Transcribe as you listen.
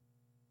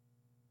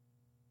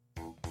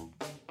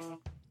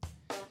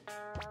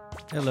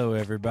Hello,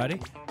 everybody.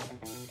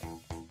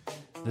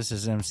 This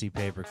is MC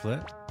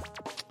Paperclip,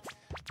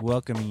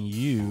 welcoming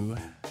you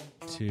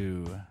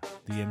to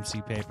the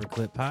MC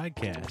Paperclip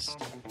podcast.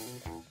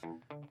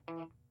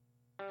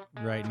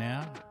 Right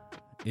now,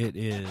 it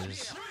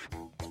is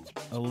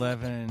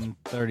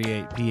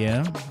 11:38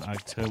 p.m.,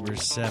 October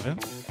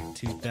 7th,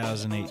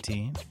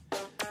 2018.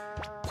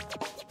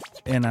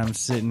 And I'm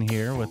sitting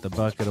here with a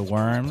bucket of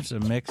worms, a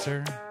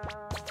mixer,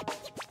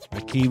 a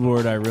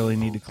keyboard I really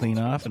need to clean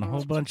off, and a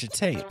whole bunch of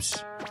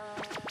tapes.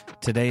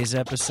 Today's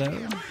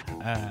episode,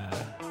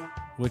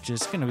 which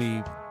is going to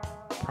be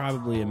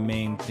probably a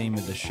main theme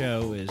of the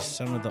show, is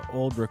some of the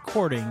old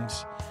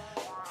recordings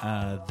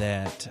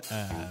that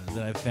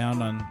I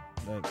found on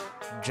a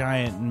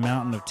giant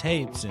mountain of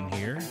tapes in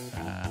here,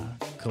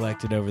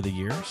 collected over the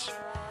years.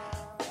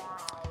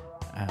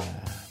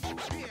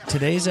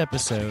 Today's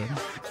episode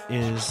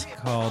is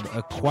called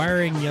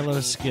Acquiring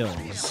Yellow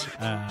Skills.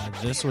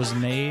 This was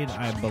made,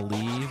 I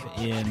believe,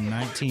 in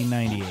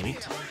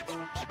 1998.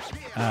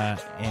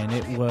 And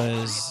it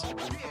was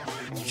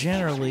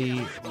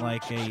generally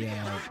like a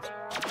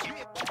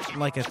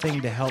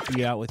thing to help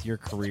you out with your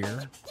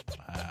career.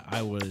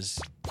 I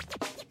was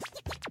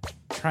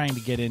trying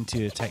to get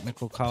into a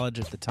technical college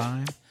at the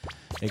time,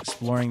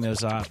 exploring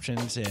those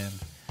options and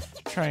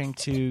trying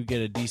to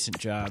get a decent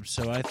job.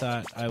 So I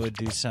thought I would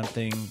do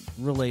something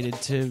related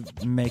to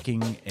making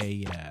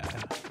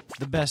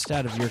the best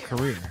out of your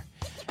career.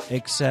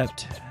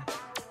 Except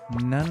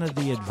none of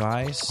the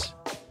advice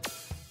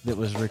that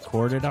was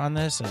recorded on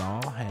this at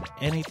all had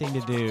anything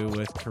to do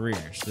with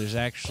careers. There's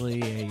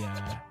actually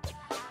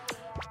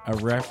a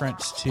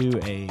reference to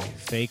a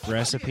fake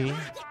recipe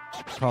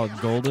called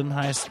Golden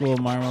High School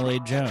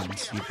Marmalade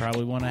Jones. You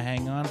probably want to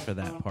hang on for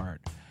that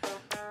part.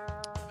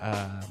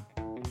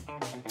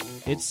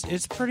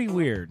 It's pretty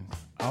weird.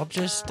 I'll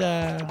just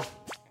end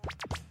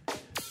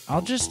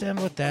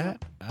with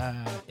that,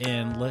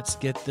 and let's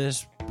get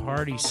this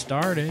party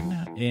started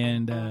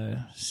and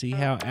see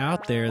how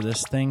out there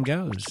this thing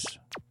goes.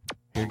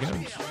 Here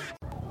goes.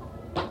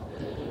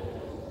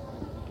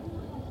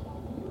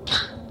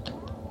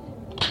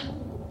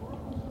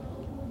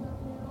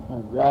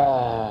 All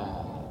right.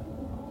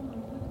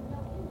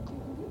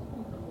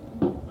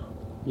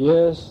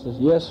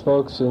 Yes,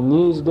 folks, in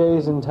these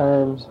days and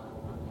times,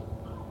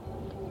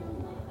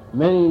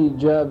 many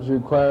jobs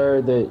require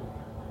that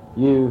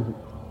you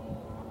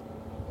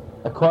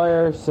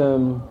acquire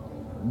some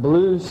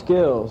blue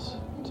skills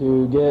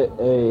to get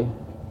a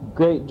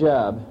great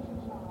job.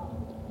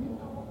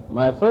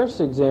 My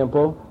first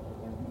example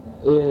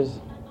is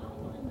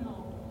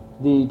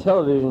the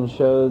television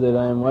show that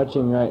I am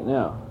watching right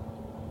now.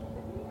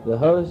 The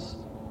host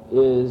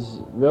is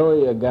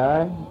really a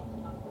guy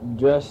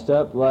dressed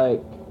up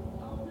like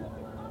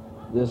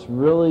this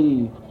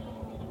really,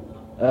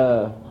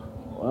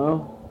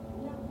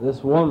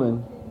 this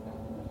woman,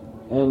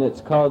 and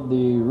it's called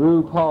the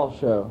RuPaul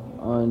Show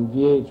on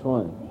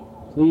VH1.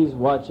 Please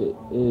watch it.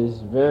 It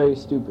is very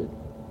stupid.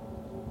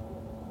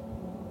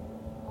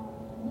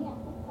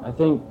 I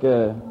think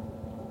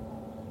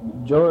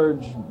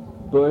George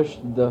Bush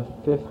the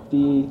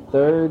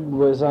 53rd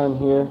was on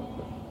here,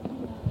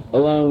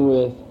 along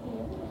with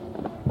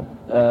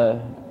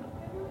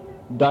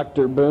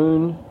Dr.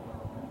 Boone's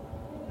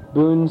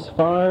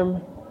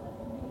Farm,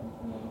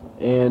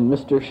 and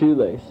Mr.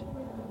 Shoelace.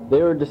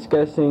 They were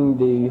discussing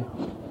the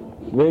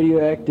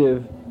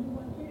radioactive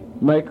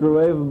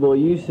microwavable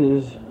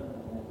uses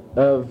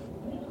of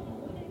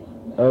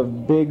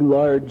big,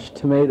 large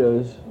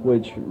tomatoes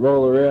which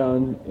roll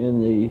around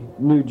in the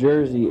New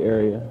Jersey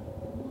area.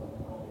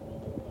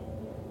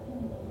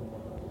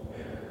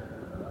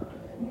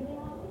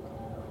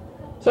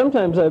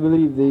 Sometimes I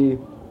believe the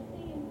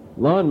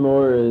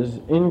lawnmower is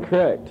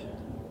incorrect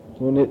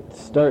when it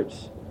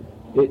starts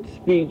its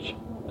speech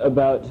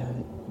about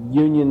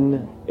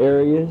union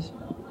areas,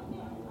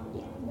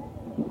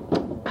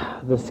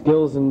 the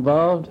skills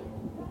involved,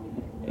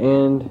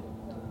 and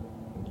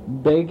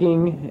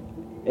baking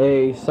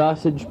a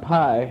sausage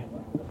pie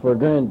for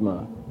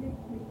grandma.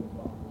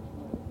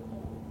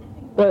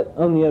 But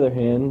on the other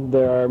hand,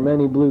 there are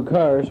many blue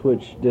cars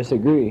which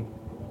disagree,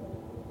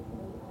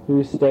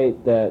 who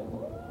state that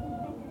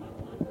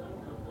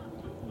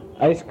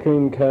ice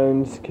cream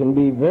cones can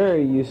be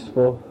very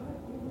useful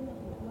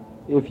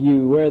if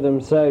you wear them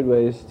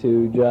sideways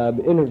to job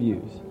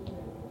interviews.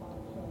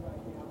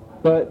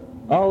 But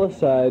all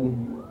aside,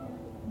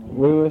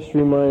 we must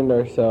remind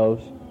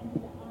ourselves,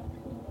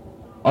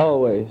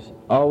 always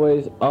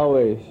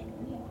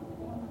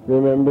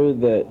remember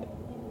that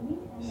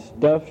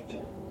stuffed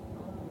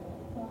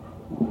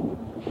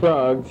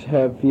frogs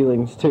have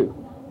feelings too.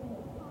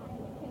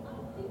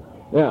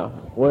 Now,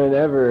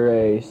 whenever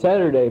a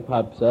Saturday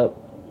pops up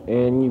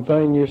and you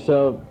find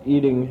yourself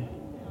eating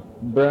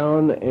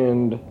brown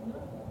and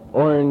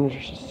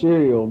orange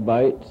cereal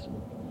bites,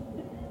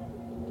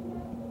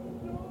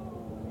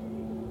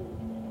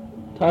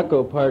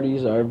 taco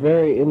parties are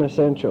very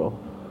inessential.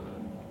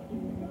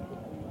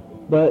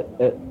 But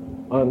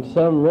on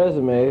some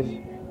resumes,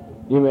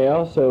 you may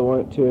also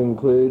want to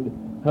include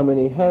how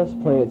many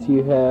houseplants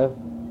you have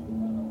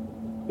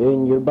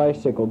in your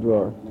bicycle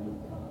drawer.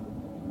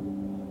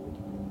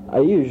 I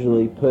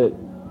usually put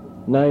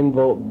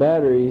 9-volt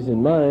batteries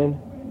in mine,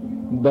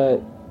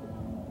 but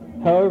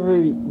however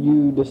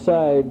you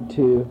decide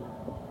to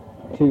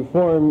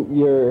form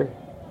your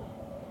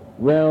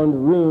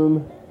round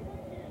room,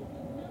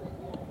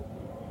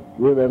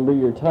 remember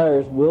your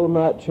tires will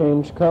not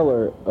change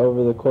color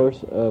over the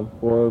course of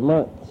 4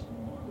 months.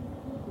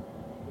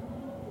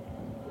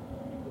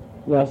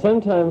 Now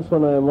sometimes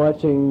when I'm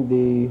watching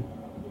the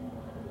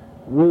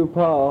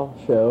RuPaul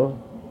show,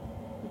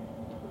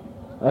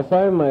 I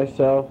find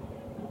myself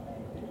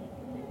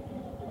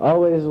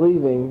always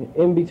leaving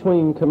in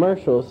between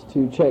commercials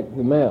to check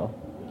the mail.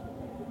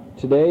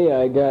 Today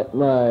I got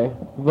my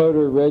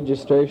voter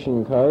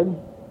registration card,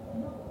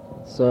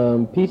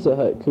 some Pizza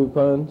Hut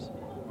coupons,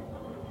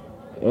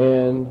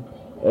 and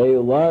a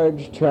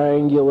large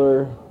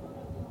triangular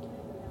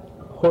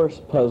horse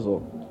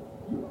puzzle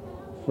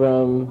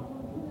from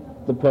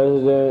the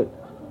president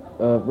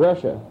of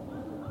Russia,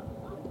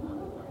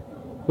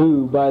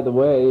 who, by the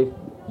way, if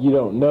you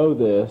don't know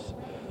this,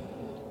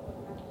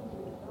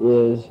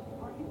 is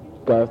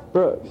Garth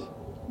Brooks.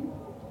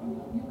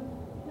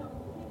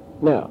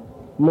 Now,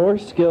 more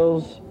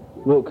skills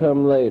will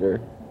come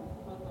later.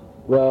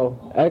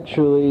 Well,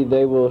 actually,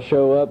 they will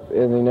show up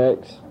in the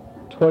next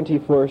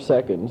 24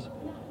 seconds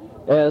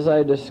as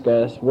I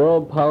discuss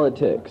world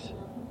politics.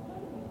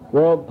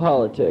 World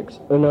politics,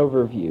 an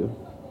overview.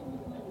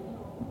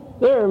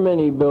 There are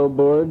many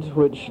billboards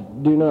which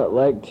do not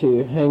like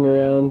to hang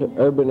around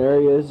urban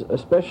areas,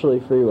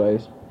 especially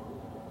freeways,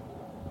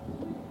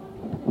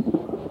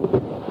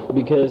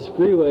 because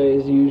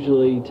freeways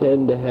usually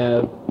tend to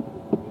have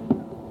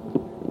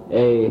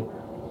a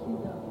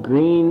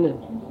green,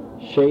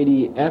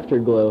 shady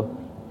afterglow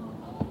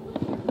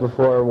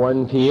before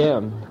 1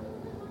 p.m.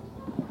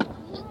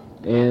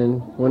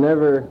 And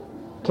whenever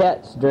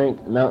cats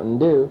drink Mountain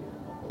Dew,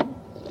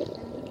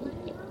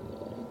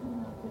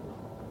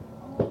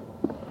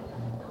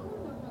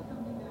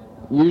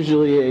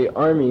 usually an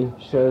army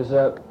shows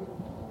up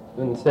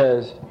and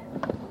says,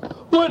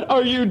 "What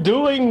are you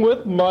doing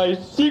with my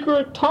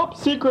secret, top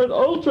secret,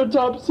 ultra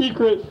top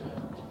secret,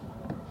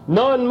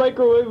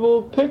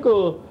 non-microwavable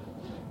pickle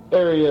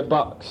area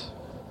box?"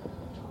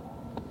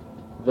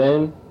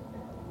 Then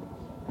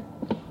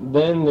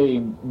the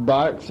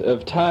box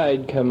of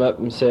Tide come up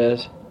and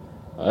says,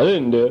 "I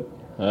didn't do it.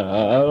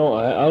 I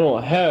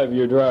don't have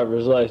your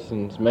driver's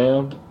license,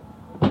 ma'am."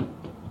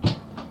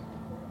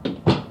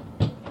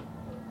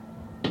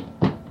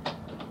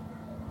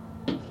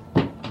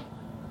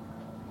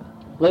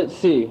 Let's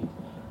see.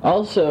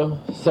 Also,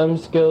 some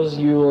skills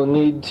you will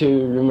need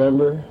to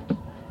remember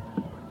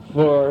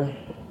for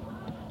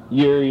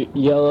your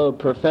yellow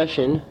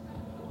profession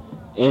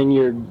and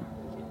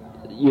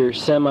your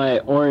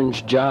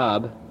semi-orange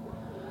job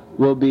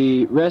will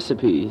be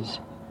recipes.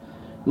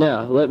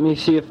 Now, let me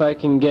see if I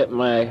can get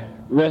my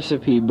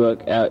recipe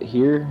book out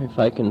here, if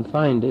I can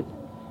find it.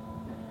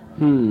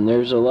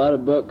 There's a lot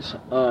of books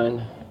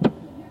on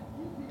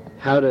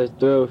how to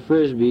throw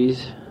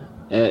frisbees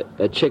at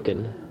a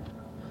chicken.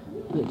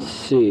 Let's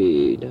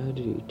see.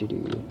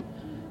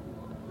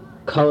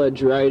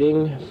 College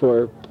writing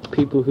for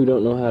people who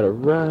don't know how to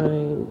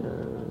write.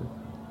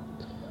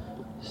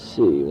 Let's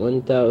see.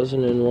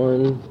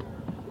 1001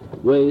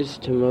 ways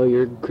to mow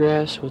your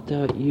grass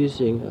without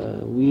using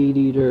a weed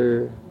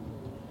eater.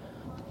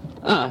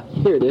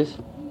 Here it is.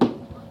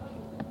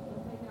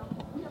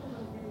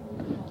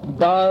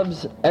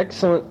 Bob's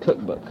Excellent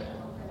Cookbook.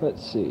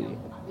 Let's see.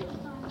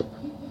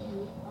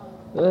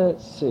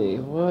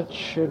 What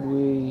should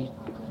we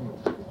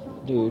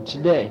do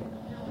today?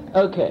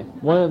 Okay,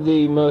 one of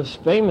the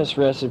most famous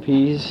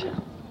recipes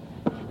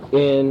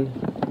in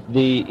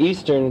the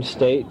eastern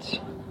states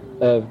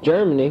of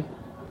Germany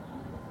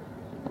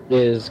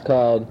is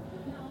called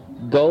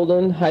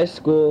Golden High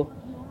School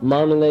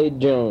Marmalade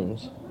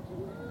Jones.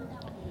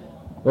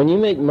 When you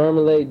make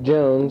Marmalade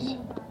Jones,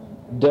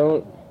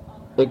 don't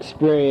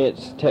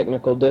experience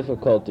technical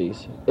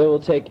difficulties. It will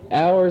take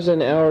hours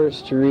and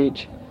hours to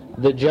reach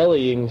the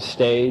jellying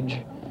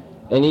stage,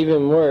 and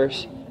even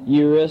worse,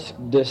 you risk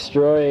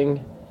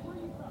destroying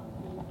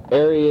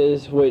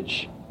areas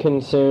which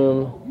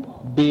consume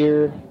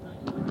beer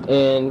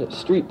and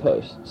street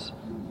posts.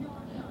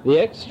 The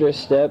extra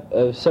step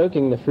of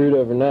soaking the fruit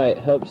overnight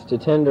helps to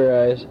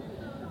tenderize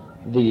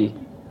the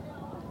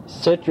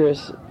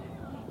citrus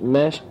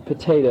mashed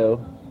potato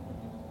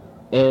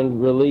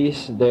and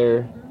release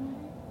their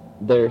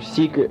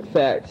secret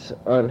facts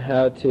on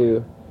how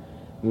to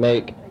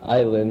make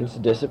islands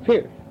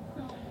disappear.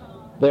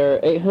 There are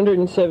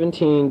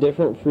 817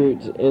 different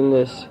fruits in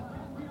this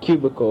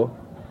cubicle,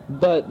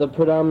 but the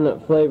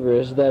predominant flavor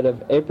is that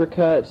of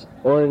apricots,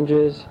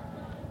 oranges,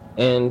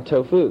 and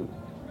tofu.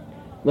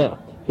 Now,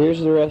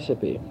 here's the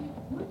recipe.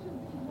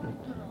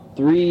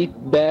 3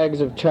 bags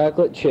of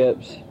chocolate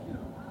chips,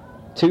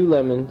 2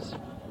 lemons,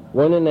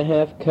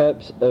 1.5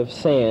 cups of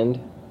sand,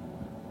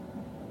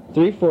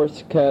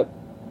 3/4 cup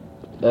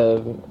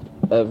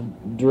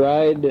of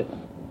dried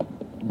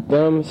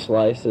gum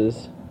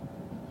slices,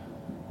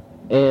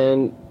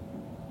 and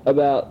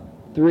about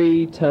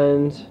 3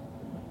 tons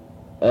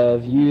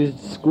of used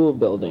school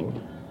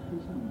building.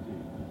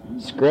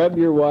 Scrub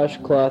your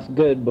washcloth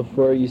good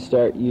before you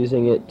start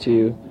using it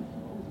to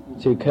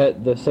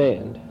cut the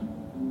sand.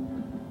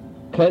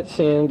 Cut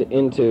sand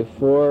into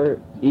 4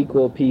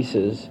 equal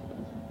pieces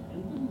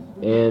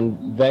and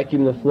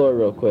vacuum the floor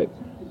real quick.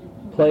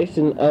 Place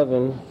in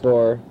oven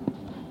for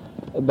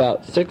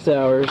about 6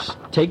 hours.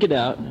 Take it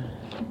out.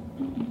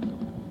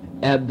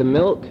 Add the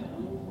milk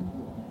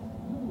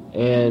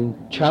and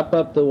chop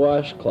up the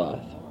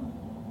washcloth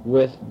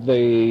with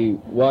the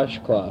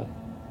washcloth.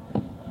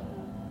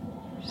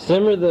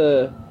 Simmer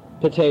the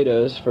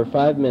potatoes for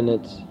 5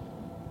 minutes.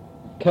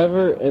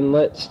 Cover and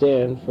let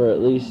stand for at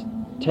least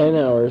 10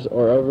 hours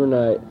or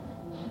overnight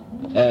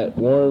at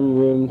warm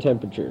room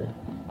temperature.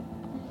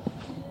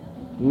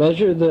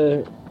 Measure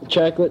the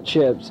chocolate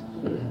chips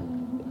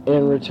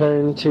and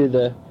return to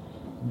the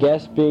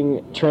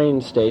gasping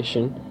train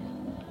station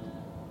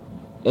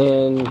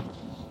and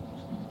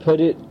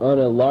put it on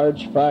a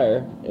large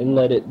fire and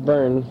let it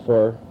burn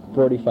for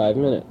 45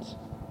 minutes.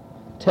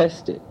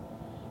 Test it.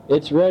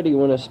 It's ready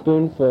when a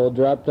spoonful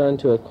dropped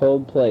onto a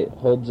cold plate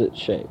holds its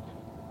shape.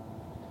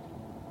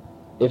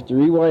 If the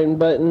rewind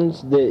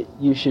buttons that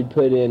you should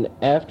put in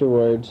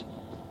afterwards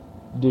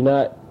do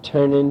not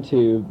turn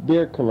into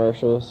beer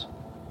commercials,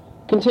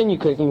 continue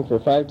cooking for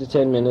 5 to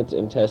 10 minutes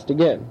and test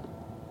again.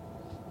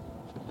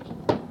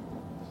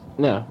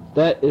 Now,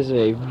 that is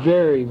a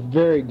very,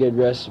 very good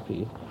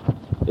recipe.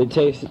 It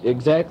tastes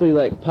exactly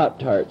like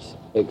Pop-Tarts,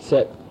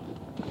 except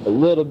a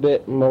little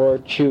bit more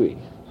chewy.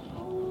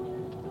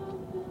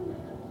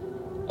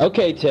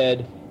 Okay,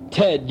 Ted.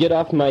 Ted, get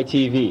off my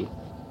TV.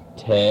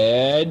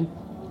 Ted.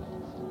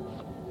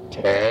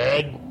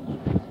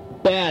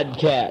 Bad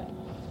cat.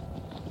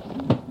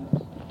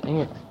 Dang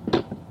it.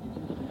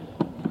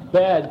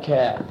 Bad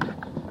cat.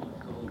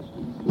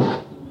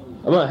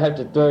 I'm gonna have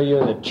to throw you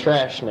in the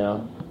trash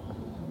now.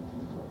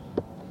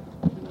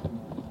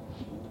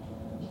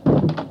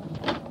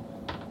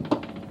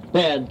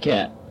 Bad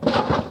cat.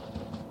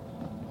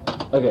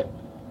 Okay.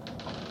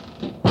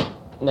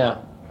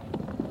 Now,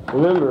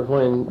 remember,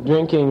 when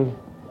drinking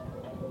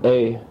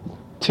a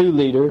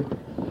 2-liter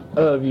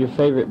of your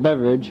favorite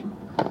beverage,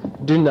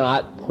 do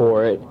not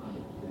pour it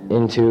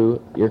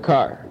into your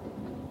car.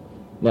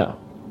 Now,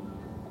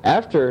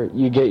 after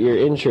you get your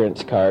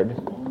insurance card,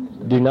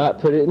 do not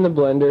put it in the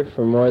blender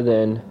for more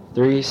than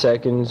 3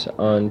 seconds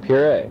on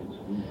puree.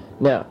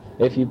 Now,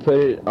 if you put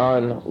it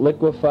on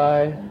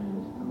liquefy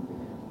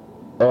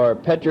or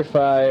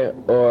petrify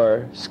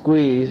or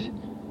squeeze,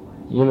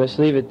 you must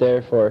leave it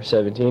there for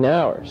 17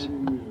 hours.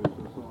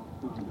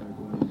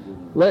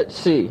 Let's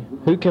see,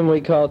 who can we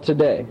call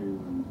today?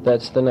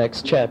 That's the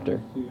next chapter.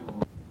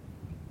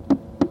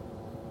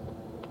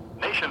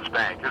 Nations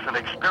Bank is an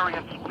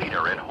experienced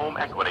leader in home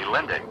equity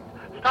lending.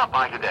 Stop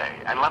by today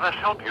and let us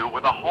help you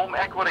with a home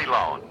equity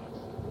loan.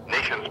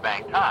 Nations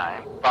Bank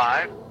time,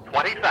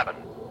 5:27.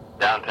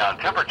 Downtown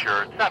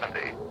temperature,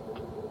 70.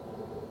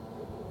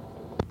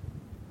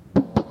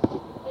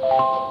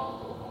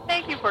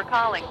 Thank you for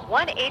calling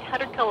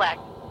 1-800-COLLECT.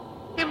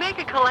 To make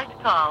a collect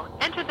call,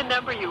 enter the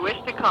number you wish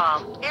to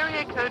call,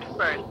 area code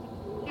first.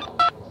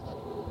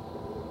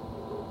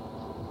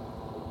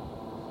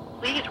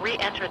 Please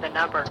re-enter the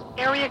number,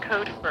 area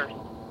code first.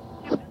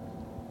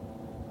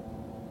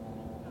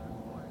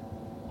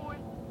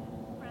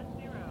 Press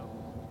 0.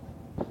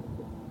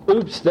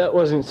 Oops, that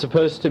wasn't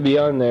supposed to be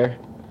on there.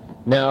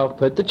 Now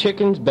put the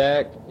chickens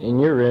back in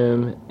your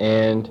room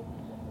and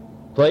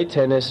play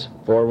tennis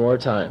 4 more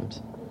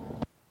times.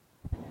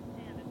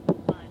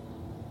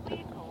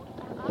 Please hold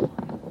for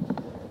operator.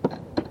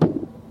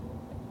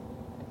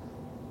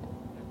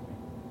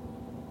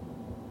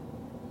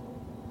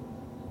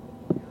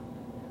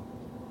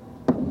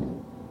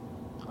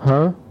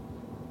 Huh?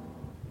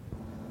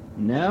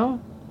 Now,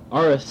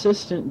 our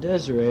assistant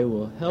Desiree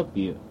will help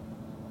you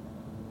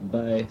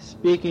by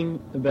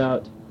speaking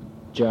about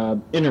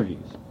job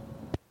interviews.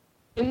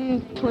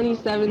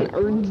 M27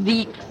 or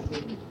Zeeks,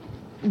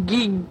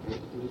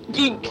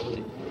 Geeks,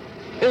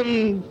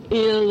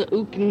 Il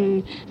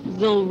Uken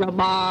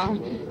Zilraba,